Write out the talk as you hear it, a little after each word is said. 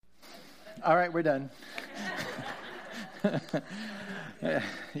All right, we're done.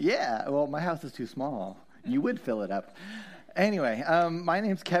 Yeah, well, my house is too small. You would fill it up. Anyway, my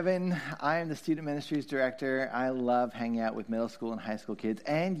name's Kevin. I am the Student Ministries Director. I love hanging out with middle school and high school kids,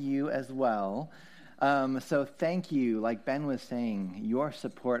 and you as well. So thank you. Like Ben was saying, your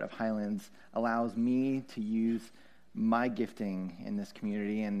support of Highlands allows me to use my gifting in this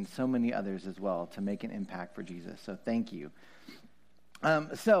community and so many others as well to make an impact for Jesus. So thank you.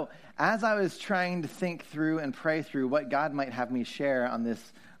 So as I was trying to think through and pray through what God might have me share on this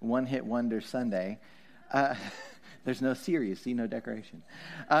one-hit wonder Sunday, there's no series, see no decoration.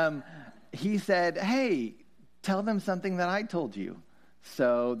 He said, hey, tell them something that I told you.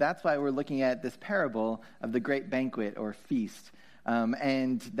 So that's why we're looking at this parable of the great banquet or feast.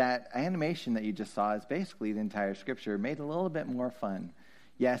 And that animation that you just saw is basically the entire scripture made a little bit more fun.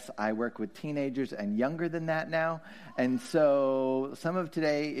 Yes, I work with teenagers and younger than that now. And so some of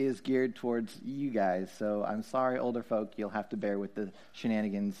today is geared towards you guys. So I'm sorry, older folk, you'll have to bear with the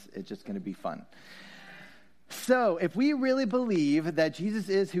shenanigans. It's just going to be fun. So if we really believe that Jesus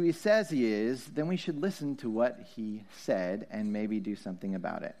is who he says he is, then we should listen to what he said and maybe do something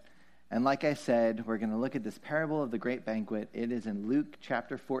about it. And like I said, we're going to look at this parable of the great banquet. It is in Luke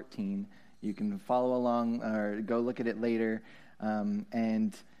chapter 14. You can follow along or go look at it later.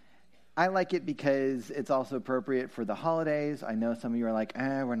 And I like it because it's also appropriate for the holidays. I know some of you are like,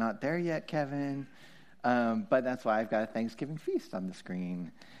 we're not there yet, Kevin. But that's why I've got a Thanksgiving feast on the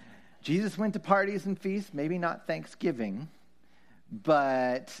screen. Jesus went to parties and feasts, maybe not Thanksgiving,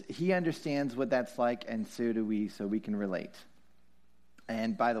 but he understands what that's like, and so do we, so we can relate.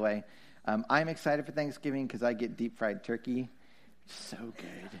 And by the way, I'm excited for Thanksgiving because I get deep-fried turkey. So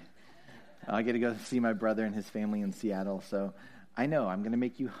good. I get to go see my brother and his family in Seattle, so I know I'm going to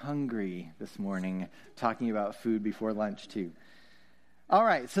make you hungry this morning talking about food before lunch, too. All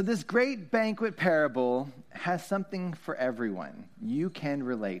right, so this great banquet parable has something for everyone. You can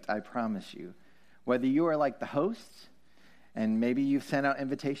relate, I promise you. Whether you are like the host, and maybe you've sent out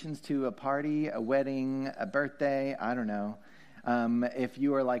invitations to a party, a wedding, a birthday, I don't know. If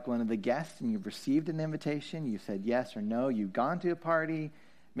you are like one of the guests and you've received an invitation, you said yes or no, you've gone to a party,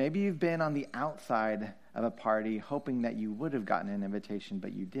 maybe you've been on the outside of a party hoping that you would have gotten an invitation,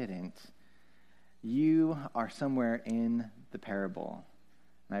 but you didn't. You are somewhere in the parable.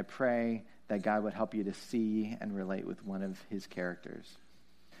 And I pray that God would help you to see and relate with one of his characters.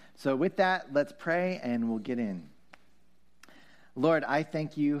 So with that, let's pray and we'll get in. Lord, I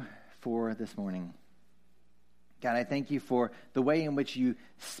thank you for this morning. God, I thank you for the way in which you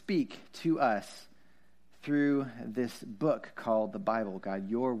speak to us through this book called the Bible, God,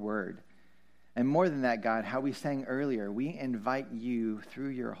 your word. And more than that, God, how we sang earlier, we invite you through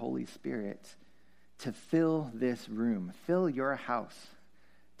your Holy Spirit to fill this room, fill your house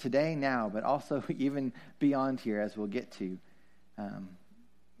today, now, but also even beyond here as we'll get to.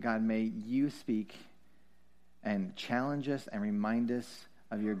 God, may you speak and challenge us and remind us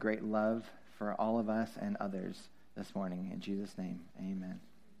of your great love for all of us and others this morning. In Jesus' name, amen.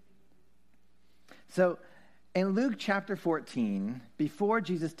 So in Luke chapter 14, before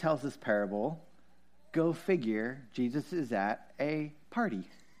Jesus tells this parable, go figure, Jesus is at a party,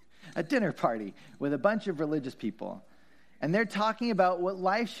 a dinner party with a bunch of religious people. And they're talking about what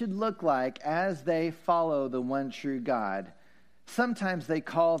life should look like as they follow the one true God. Sometimes they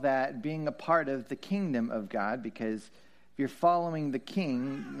call that being a part of the kingdom of God, because if you're following the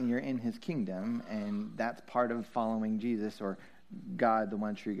king, you're in his kingdom, and that's part of following Jesus or God, the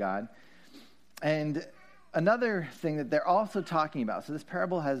one true God. And another thing that they're also talking about, so this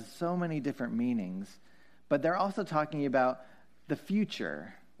parable has so many different meanings, but they're also talking about the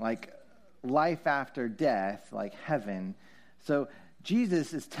future, like life after death, like heaven. So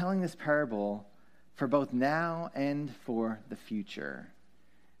Jesus is telling this parable for both now and for the future,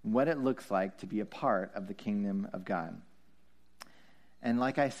 what it looks like to be a part of the kingdom of God. And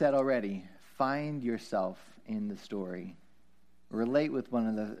like I said already, find yourself in the story. Relate with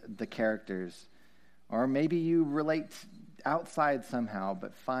one of the characters. Or maybe you relate outside somehow,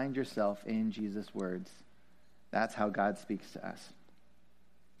 but find yourself in Jesus' words. That's how God speaks to us.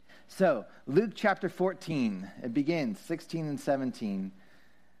 So, Luke chapter 14, it begins, 16 and 17.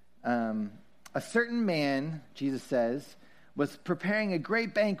 A certain man, Jesus says, was preparing a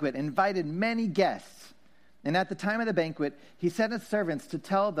great banquet, invited many guests. And at the time of the banquet, he sent his servants to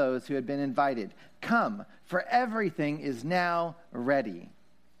tell those who had been invited, "Come, for everything is now ready."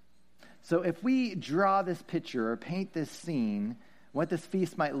 So if we draw this picture or paint this scene, what this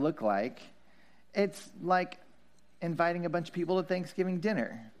feast might look like, it's like inviting a bunch of people to Thanksgiving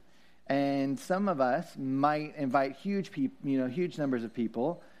dinner. And some of us might invite huge numbers of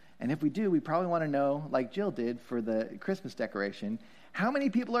people, And if we do, we probably want to know, like Jill did for the Christmas decoration, how many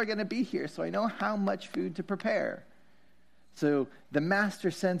people are going to be here so I know how much food to prepare. So the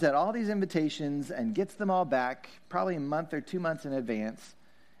master sends out all these invitations and gets them all back probably a month or 2 months in advance.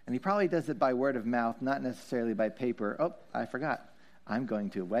 And he probably does it by word of mouth, not necessarily by paper. Oh, I forgot. I'm going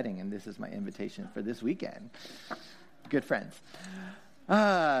to a wedding, and this is my invitation for this weekend. Good friends.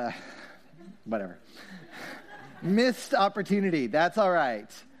 Whatever. Missed opportunity. That's all right.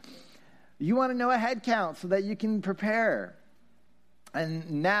 You want to know a head count so that you can prepare.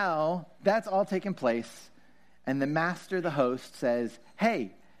 And now that's all taken place. And the master, the host, says,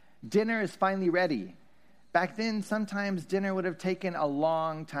 hey, dinner is finally ready. Back then, sometimes dinner would have taken a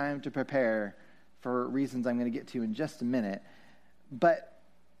long time to prepare for reasons I'm going to get to in just a minute. But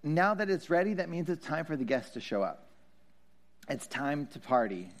now that it's ready, that means it's time for the guests to show up. It's time to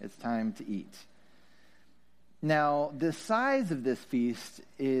party. It's time to eat. Now, the size of this feast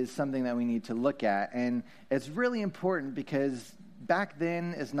is something that we need to look at. And it's really important because back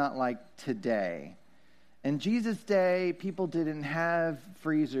then is not like today. In Jesus' day, people didn't have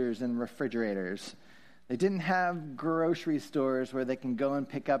freezers and refrigerators. They didn't have grocery stores where they can go and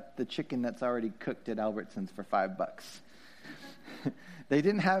pick up the chicken that's already cooked at Albertsons for $5. They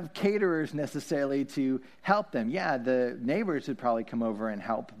didn't have caterers necessarily to help them. Yeah, the neighbors would probably come over and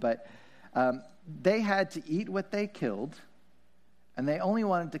help, but they had to eat what they killed, and they only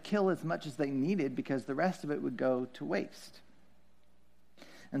wanted to kill as much as they needed because the rest of it would go to waste.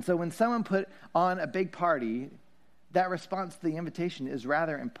 And so when someone put on a big party, that response to the invitation is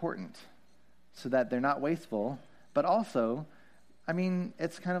rather important so that they're not wasteful, but also,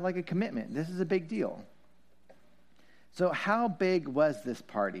 it's kind of like a commitment. This is a big deal. So how big was this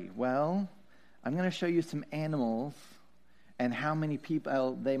party? Well, I'm going to show you some animals and how many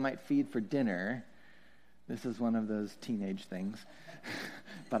people they might feed for dinner. This is one of those teenage things,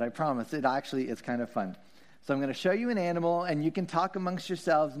 but I promise it's kind of fun. So I'm going to show you an animal, and you can talk amongst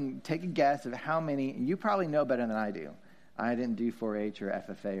yourselves and take a guess of how many. You probably know better than I do. I didn't do 4-H or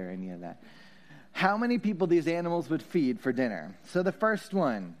FFA or any of that. How many people these animals would feed for dinner? So the first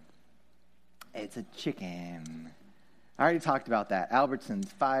one, it's a chicken. I already talked about that. Albertsons,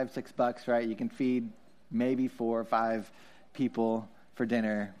 $5-6, right? You can feed maybe 4 or 5 people for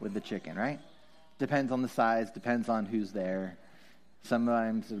dinner with the chicken, right? Depends on the size, depends on who's there.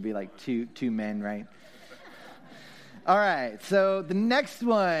 Sometimes it would be like two men, right? All right, so the next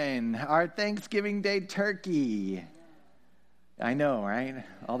one, our Thanksgiving Day turkey. I know, right?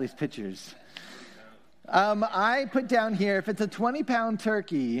 All these pictures. I put down here, if it's a 20-pound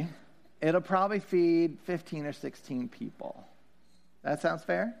turkey, it'll probably feed 15 or 16 people. That sounds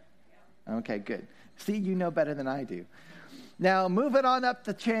fair? Okay, good. See, you know better than I do. Now, moving on up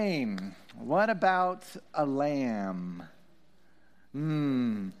the chain. What about a lamb?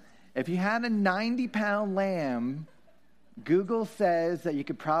 If you had a 90-pound lamb, Google says that you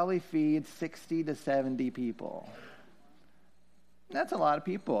could probably feed 60 to 70 people. That's a lot of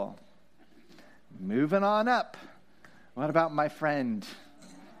people. Moving on up. What about my friend?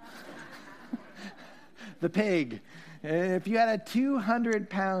 The pig. If you had a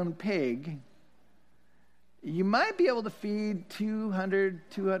 200-pound pig, you might be able to feed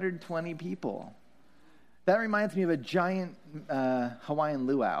 220 people. That reminds me of a giant Hawaiian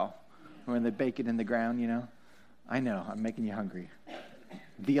luau, where they bake it in the ground, you know. I know, I'm making you hungry.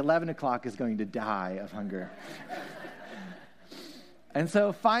 The 11 o'clock is going to die of hunger. And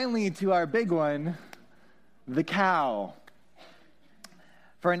so finally to our big one, the cow.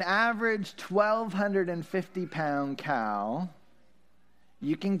 For an average 1,250-pound cow,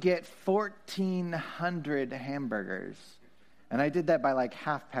 you can get 1,400 hamburgers. And I did that by like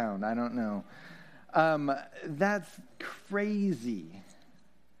half pound, I don't know. That's crazy.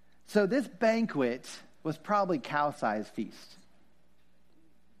 So this banquet was probably cow-sized feast.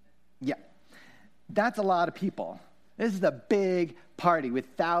 Yeah, that's a lot of people. This is a big party with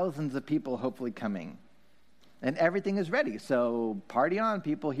thousands of people hopefully coming. And everything is ready, so party on,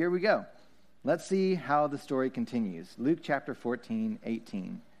 people. Here we go. Let's see how the story continues. Luke chapter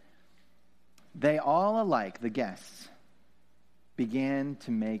 14:18. They all alike, the guests, began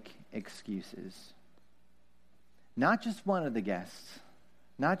to make excuses. Not just one of the guests,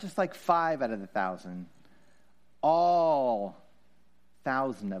 not just like 5 out of the 1,000. All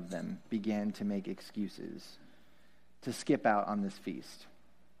 1,000 of them began to make excuses to skip out on this feast.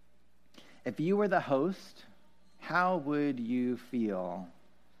 If you were the host, how would you feel?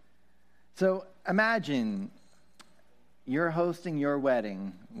 So imagine you're hosting your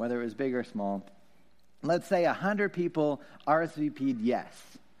wedding, whether it was big or small. Let's say 100 people RSVP'd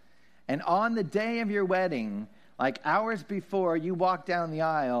yes. And on the day of your wedding, Like hours before you walk down the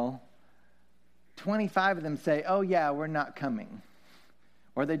aisle, 25 of them say, oh yeah, we're not coming.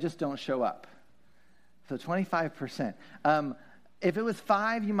 Or they just don't show up. So 25%. If it was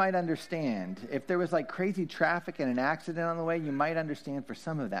 5, you might understand. If there was like crazy traffic and an accident on the way, you might understand for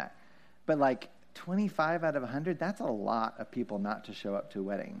some of that. But like 25 out of 100, that's a lot of people not to show up to a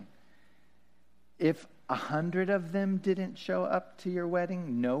wedding. If 100 of them didn't show up to your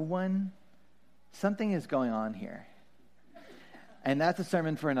wedding, no one, something is going on here. And that's a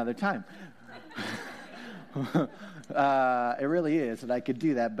sermon for another time. It really is, and I could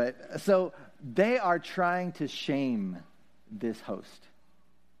do that. But so they are trying to shame this host,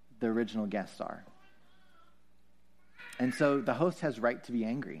 the original guest star. And so the host has right to be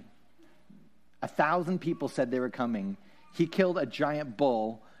angry. 1,000 people said they were coming. He killed a giant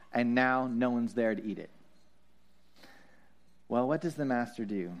bull, and now no one's there to eat it. Well, what does the master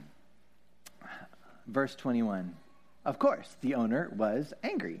do? Verse 21. Of course, the owner was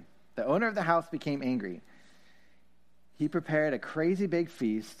angry. The owner of the house became angry. He prepared a crazy big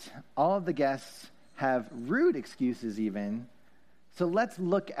feast. All of the guests have rude excuses even. So let's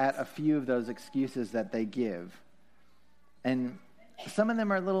look at a few of those excuses that they give. And some of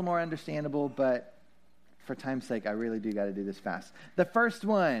them are a little more understandable, but for time's sake, I really do got to do this fast. The first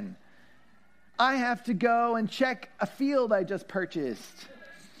one, I have to go and check a field I just purchased.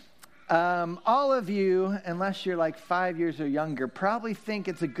 All of you, unless you're like 5 years or younger, probably think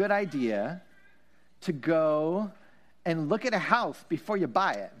it's a good idea to go and look at a house before you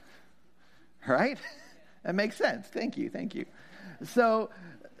buy it. Right? That makes sense. Thank you. So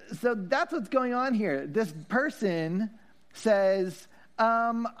that's what's going on here. This person says,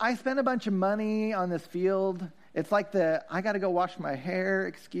 I spent a bunch of money on this field. It's like I got to go wash my hair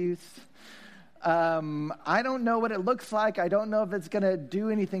excuse. I don't know what it looks like. I don't know if it's going to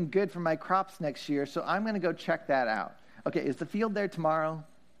do anything good for my crops next year, so I'm going to go check that out. Okay, is the field there tomorrow?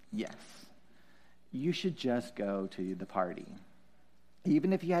 Yes. You should just go to the party.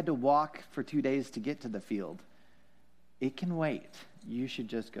 Even if you had to walk for 2 days to get to the field, it can wait. You should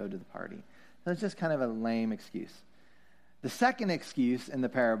just go to the party. That's just kind of a lame excuse. The second excuse in the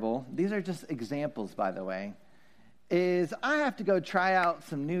parable, these are just examples, by the way, is I have to go try out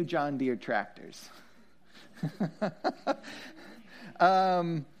some new John Deere tractors.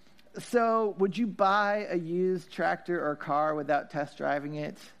 So would you buy a used tractor or car without test driving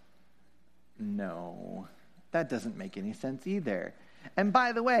it? No, that doesn't make any sense either. And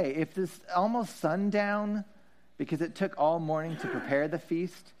by the way, if this almost sundown, because it took all morning to prepare the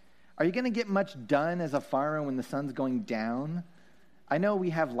feast, are you going to get much done as a farmer when the sun's going down? I know we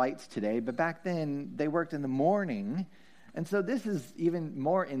have lights today, but back then they worked in the morning. And so this is even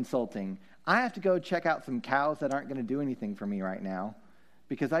more insulting. I have to go check out some cows that aren't going to do anything for me right now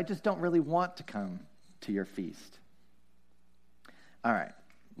because I just don't really want to come to your feast. All right,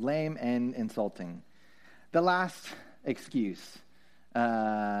 lame and insulting. The last excuse,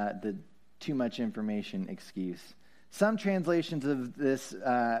 the too much information excuse. Some translations of this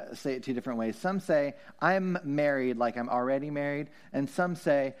say it two different ways. Some say, I'm married like I'm already married. And some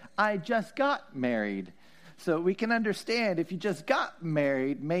say, I just got married. So we can understand if you just got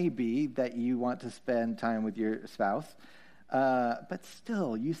married, maybe that you want to spend time with your spouse. But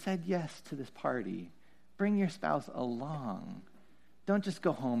still, you said yes to this party. Bring your spouse along. Don't just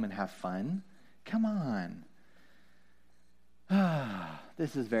go home and have fun. Come on.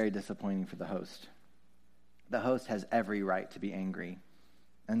 This is very disappointing for the host. The host has every right to be angry.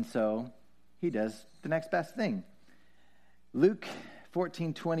 And so he does the next best thing. Luke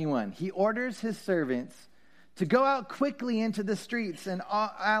 14:21. He orders his servants to go out quickly into the streets and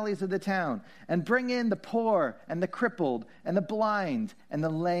alleys of the town and bring in the poor and the crippled and the blind and the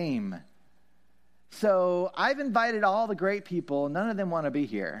lame. So I've invited all the great people. None of them want to be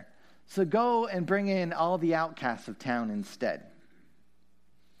here. So go and bring in all the outcasts of town instead.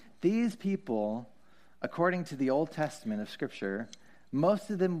 These people, according to the Old Testament of Scripture, most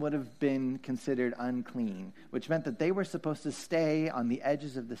of them would have been considered unclean, which meant that they were supposed to stay on the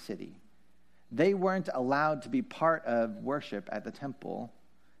edges of the city. They weren't allowed to be part of worship at the temple.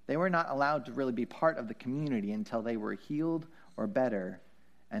 They were not allowed to really be part of the community until they were healed or better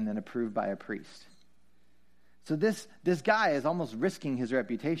and then approved by a priest. So this guy is almost risking his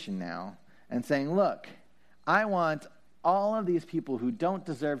reputation now and saying, look, I want all of these people who don't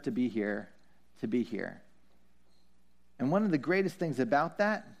deserve to be here to be here. And one of the greatest things about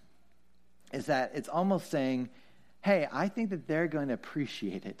that is that it's almost saying, hey, I think that they're going to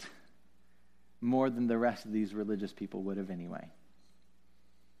appreciate it more than the rest of these religious people would have anyway.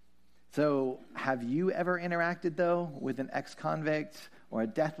 So have you ever interacted, though, with an ex-convict or a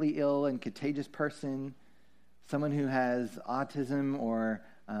deathly ill and contagious person someone who has autism or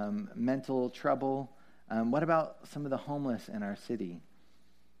mental trouble? What about some of the homeless in our city?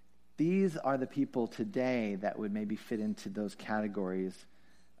 These are the people today that would maybe fit into those categories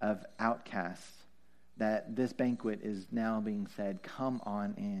of outcasts, that this banquet is now being said, come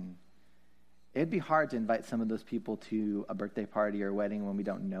on in. It'd be hard to invite some of those people to a birthday party or a wedding when we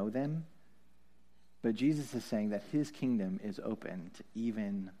don't know them. But Jesus is saying that his kingdom is open to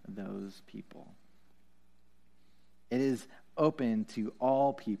even those people. It is open to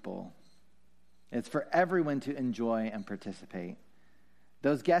all people. It's for everyone to enjoy and participate.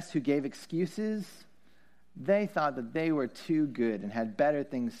 Those guests who gave excuses, they thought that they were too good and had better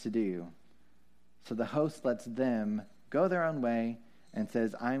things to do. So the host lets them go their own way and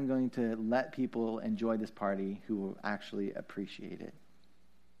says, I'm going to let people enjoy this party who will actually appreciate it.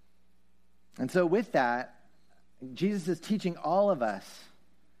 And so with that, Jesus is teaching all of us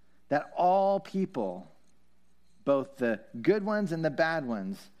that all people, both the good ones and the bad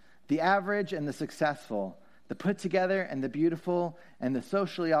ones, the average and the successful, the put together and the beautiful, and the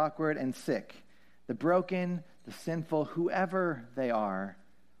socially awkward and sick, the broken, the sinful, whoever they are,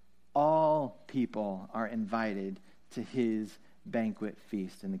 all people are invited to his banquet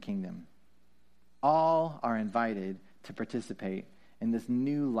feast in the kingdom. All are invited to participate in this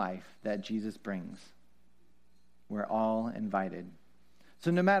new life that Jesus brings. We're all invited.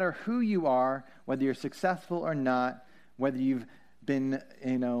 So no matter who you are, whether you're successful or not, whether you've been,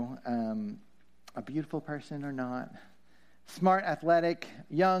 a beautiful person or not, smart, athletic,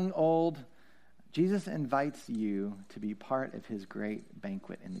 young, old, Jesus invites you to be part of his great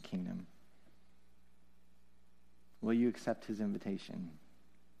banquet in the kingdom. Will you accept his invitation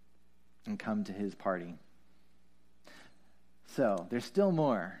and come to his party? So, there's still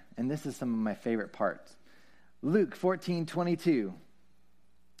more, and this is some of my favorite parts. Luke 14:22.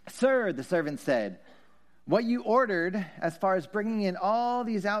 Sir, the servant said, what you ordered as far as bringing in all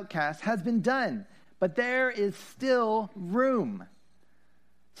these outcasts has been done, but there is still room.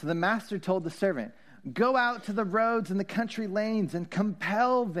 So the master told the servant, go out to the roads and the country lanes and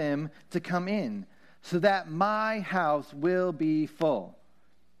compel them to come in, so that my house will be full.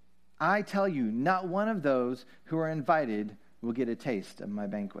 I tell you, not one of those who are invited will get a taste of my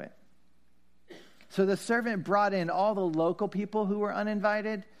banquet. So the servant brought in all the local people who were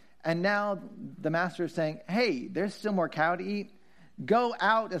uninvited, and now the master is saying, hey, there's still more cow to eat. Go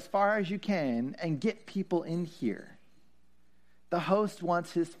out as far as you can and get people in here. The host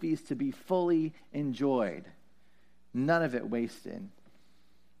wants his feast to be fully enjoyed, none of it wasted.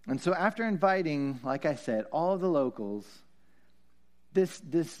 And so after inviting, like I said, all of the locals,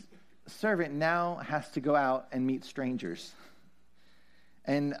 this servant now has to go out and meet strangers.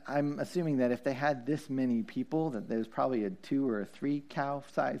 And I'm assuming that if they had this many people, that there's probably a 2 or a 3 cow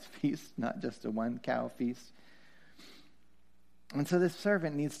size feast, not just a 1 cow feast. And so this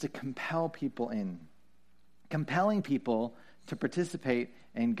servant needs to compel people in. Compelling people to participate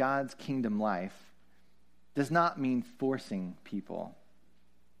in God's kingdom life does not mean forcing people.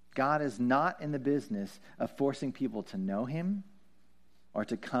 God is not in the business of forcing people to know him or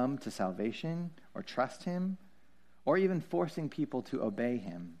to come to salvation or trust him or even forcing people to obey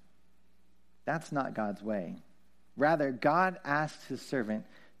him. That's not God's way. Rather, God asks his servant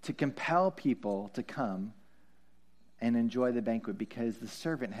to compel people to come and enjoy the banquet because the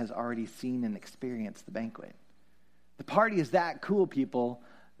servant has already seen and experienced the banquet. The party is that cool, people,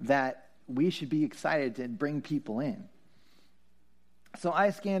 that we should be excited to bring people in. So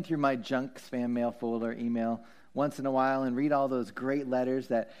I scan through my junk spam mail folder email once in a while and read all those great letters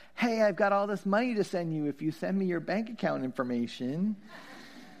that, hey, I've got all this money to send you if you send me your bank account information.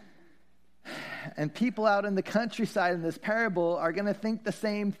 And people out in the countryside in this parable are going to think the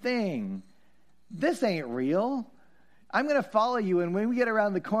same thing. This ain't real. I'm going to follow you, and when we get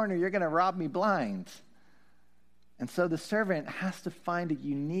around the corner, you're going to rob me blind. And so the servant has to find a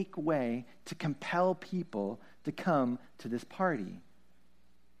unique way to compel people to come to this party.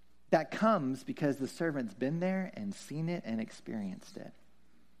 That comes because the servant's been there and seen it and experienced it.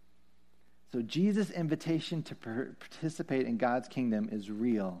 So Jesus' invitation to participate in God's kingdom is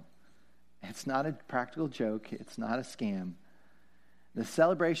real. It's not a practical joke. It's not a scam. The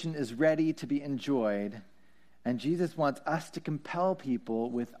celebration is ready to be enjoyed, and Jesus wants us to compel people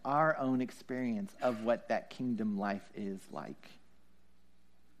with our own experience of what that kingdom life is like.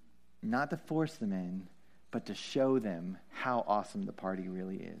 Not to force them in, but to show them how awesome the party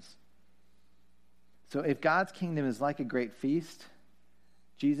really is. So if God's kingdom is like a great feast,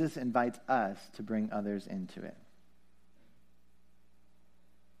 Jesus invites us to bring others into it.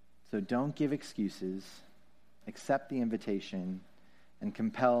 So don't give excuses, accept the invitation, and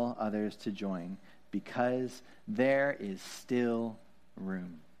compel others to join. because there is still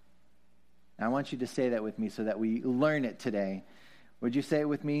room. And I want you to say that with me so that we learn it today. Would you say it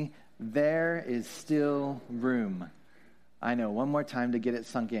with me? There is still room. I know, one more time to get it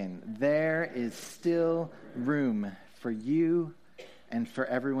sunk in. There is still room for you and for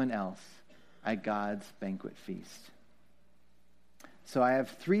everyone else at God's banquet feast. So I have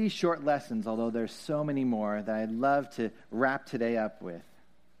 3 short lessons, although there's so many more that I'd love to wrap today up with.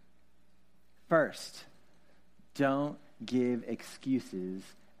 First, don't give excuses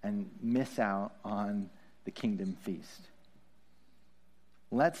and miss out on the kingdom feast.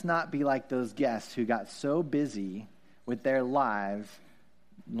 Let's not be like those guests who got so busy with their lives,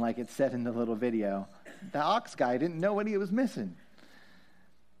 like it said in the little video, the ox guy didn't know what he was missing.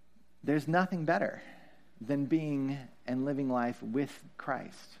 There's nothing better than being and living life with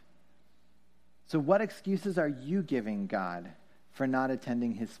Christ. So what excuses are you giving God for not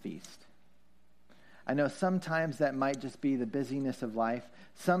attending his feast? I know sometimes that might just be the busyness of life.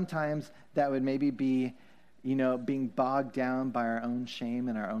 Sometimes that would maybe be, being bogged down by our own shame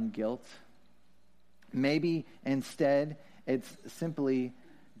and our own guilt. Maybe instead it's simply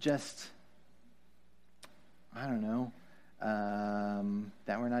just, that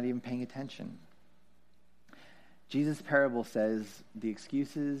we're not even paying attention. Jesus' parable says the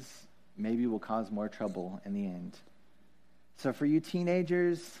excuses maybe will cause more trouble in the end. So for you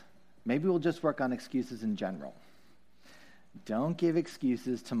teenagers, maybe we'll just work on excuses in general. Don't give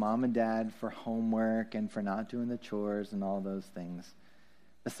excuses to mom and dad for homework and for not doing the chores and all those things.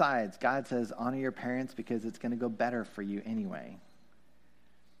 Besides, God says honor your parents because it's going to go better for you anyway.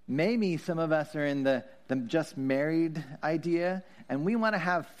 Maybe some of us are in the just married idea, and we want to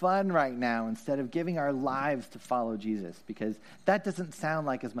have fun right now instead of giving our lives to follow Jesus, because that doesn't sound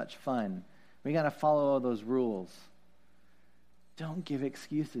like as much fun. We got to follow all those rules. Don't give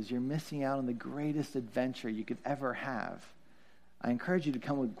excuses. You're missing out on the greatest adventure you could ever have. I encourage you to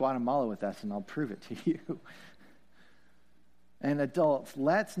come with Guatemala with us, and I'll prove it to you. And adults,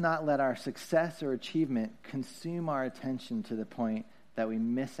 let's not let our success or achievement consume our attention to the point that we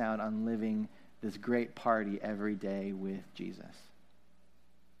miss out on living this great party every day with Jesus.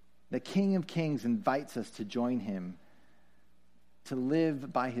 The King of Kings invites us to join him, to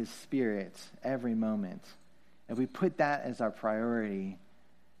live by his Spirit every moment. If we put that as our priority,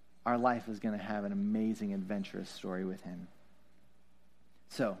 our life is going to have an amazing, adventurous story with him.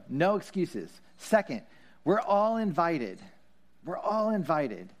 So, no excuses. Second, we're all invited. We're all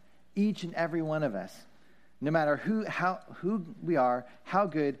invited, each and every one of us. No matter who we are, how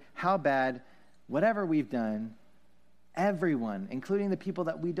good, how bad, whatever we've done, everyone, including the people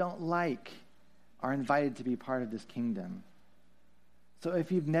that we don't like, are invited to be part of this kingdom. So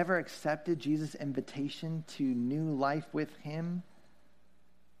if you've never accepted Jesus' invitation to new life with him,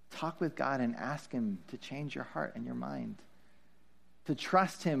 talk with God and ask him to change your heart and your mind. To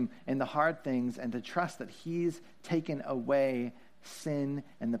trust him in the hard things and to trust that he's taken away sin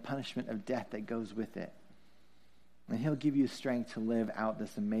and the punishment of death that goes with it. And he'll give you strength to live out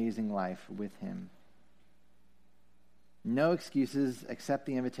this amazing life with him. No excuses, accept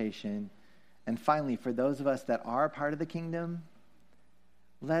the invitation. And finally, for those of us that are part of the kingdom,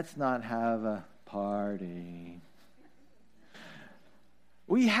 let's not have a party.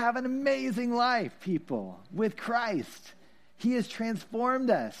 We have an amazing life, people, with Christ. He has transformed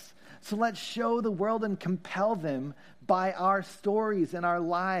us. So let's show the world and compel them by our stories and our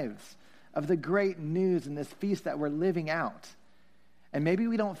lives of the great news and this feast that we're living out. And maybe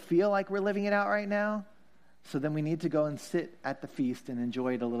we don't feel like we're living it out right now, so then we need to go and sit at the feast and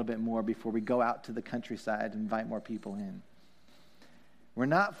enjoy it a little bit more before we go out to the countryside and invite more people in. We're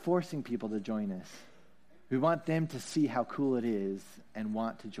not forcing people to join us. We want them to see how cool it is and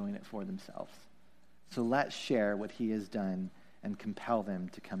want to join it for themselves. So let's share what he has done and compel them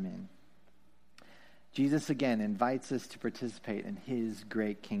to come in. Jesus, again, invites us to participate in his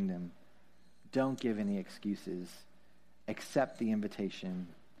great kingdom. Don't give any excuses. Accept the invitation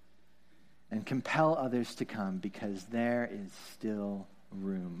and compel others to come, because there is still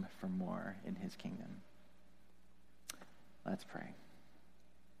room for more in his kingdom. Let's pray.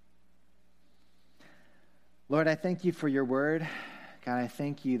 Lord, I thank you for your word. God, I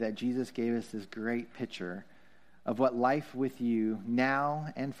thank you that Jesus gave us this great picture of what life with you now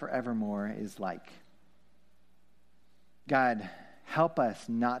and forevermore is like. God, help us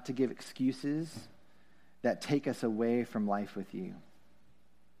not to give excuses that take us away from life with you.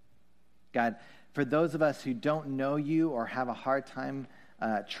 God, for those of us who don't know you or have a hard time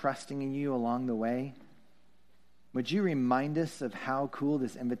trusting in you along the way, would you remind us of how cool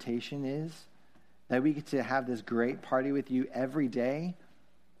this invitation is? That we get to have this great party with you every day.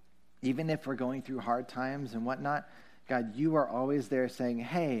 Even if we're going through hard times and whatnot, God, you are always there saying,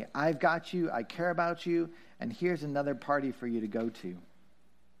 hey, I've got you, I care about you, and here's another party for you to go to.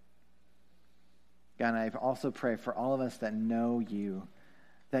 God, and I also pray for all of us that know you,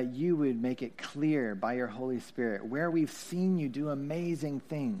 that you would make it clear by your Holy Spirit where we've seen you do amazing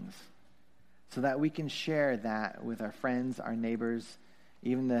things, so that we can share that with our friends, our neighbors,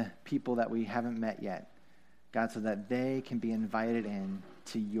 even the people that we haven't met yet. God, so that they can be invited in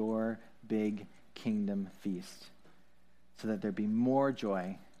to your big kingdom feast, so that there be more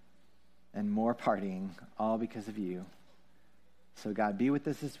joy and more partying, all because of you. So God, be with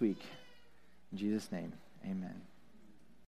us this week. In Jesus' name, amen.